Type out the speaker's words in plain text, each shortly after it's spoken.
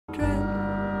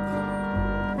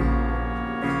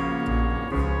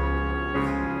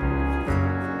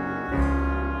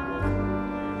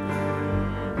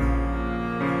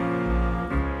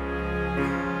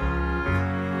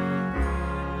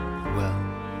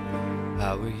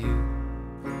How are you?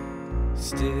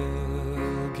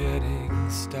 Still getting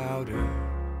stouter.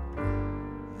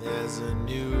 There's a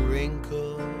new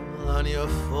wrinkle on your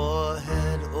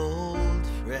forehead, old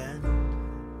friend.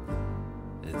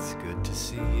 It's good to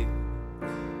see you.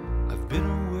 I've been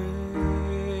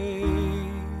away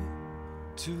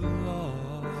too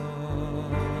long.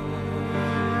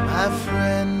 My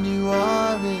friend, you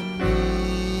are in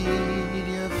need.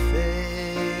 Your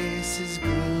face is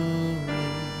gloomy.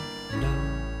 No,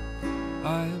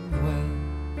 I am well.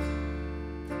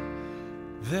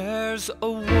 There's a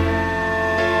war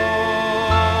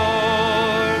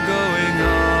going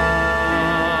on.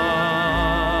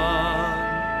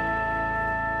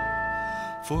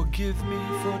 Forgive me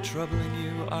for troubling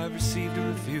you. I received a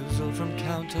refusal from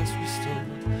Countess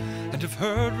Restored, and have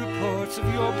heard reports of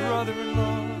your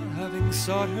brother-in-law having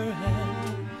sought her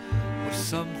hand, or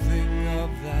something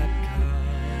of that kind.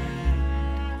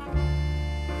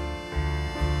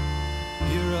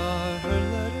 Here are her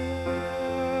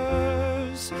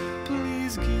letters.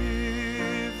 Please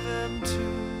give them to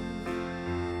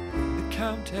the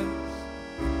Countess.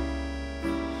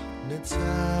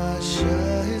 Natasha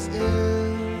is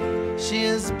ill. She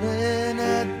has been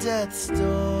at death's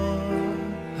door.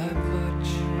 I much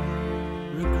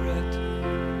regret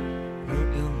her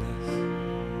illness.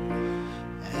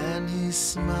 And he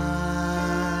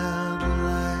smiled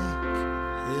like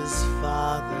his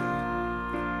father,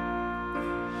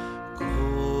 coldly,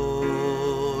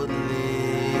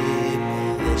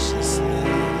 maliciously.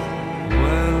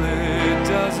 Well, it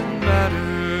doesn't matter.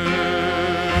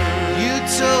 You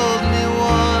told me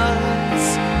once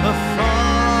a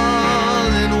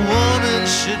fallen woman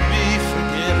should be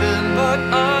forgiven, But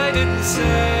I didn't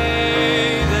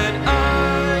say that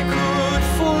I could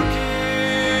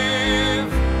forgive.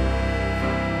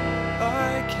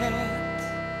 I can't.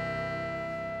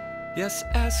 Yes,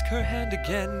 ask her hand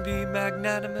again, be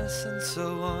magnanimous, and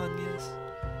so on. Yes,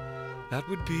 that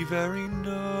would be very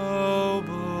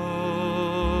noble.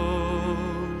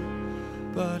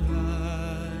 But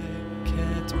I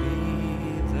can't be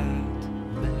that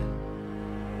man.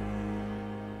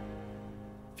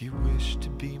 If you wish to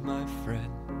be my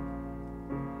friend,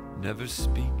 never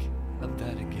speak of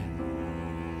that again.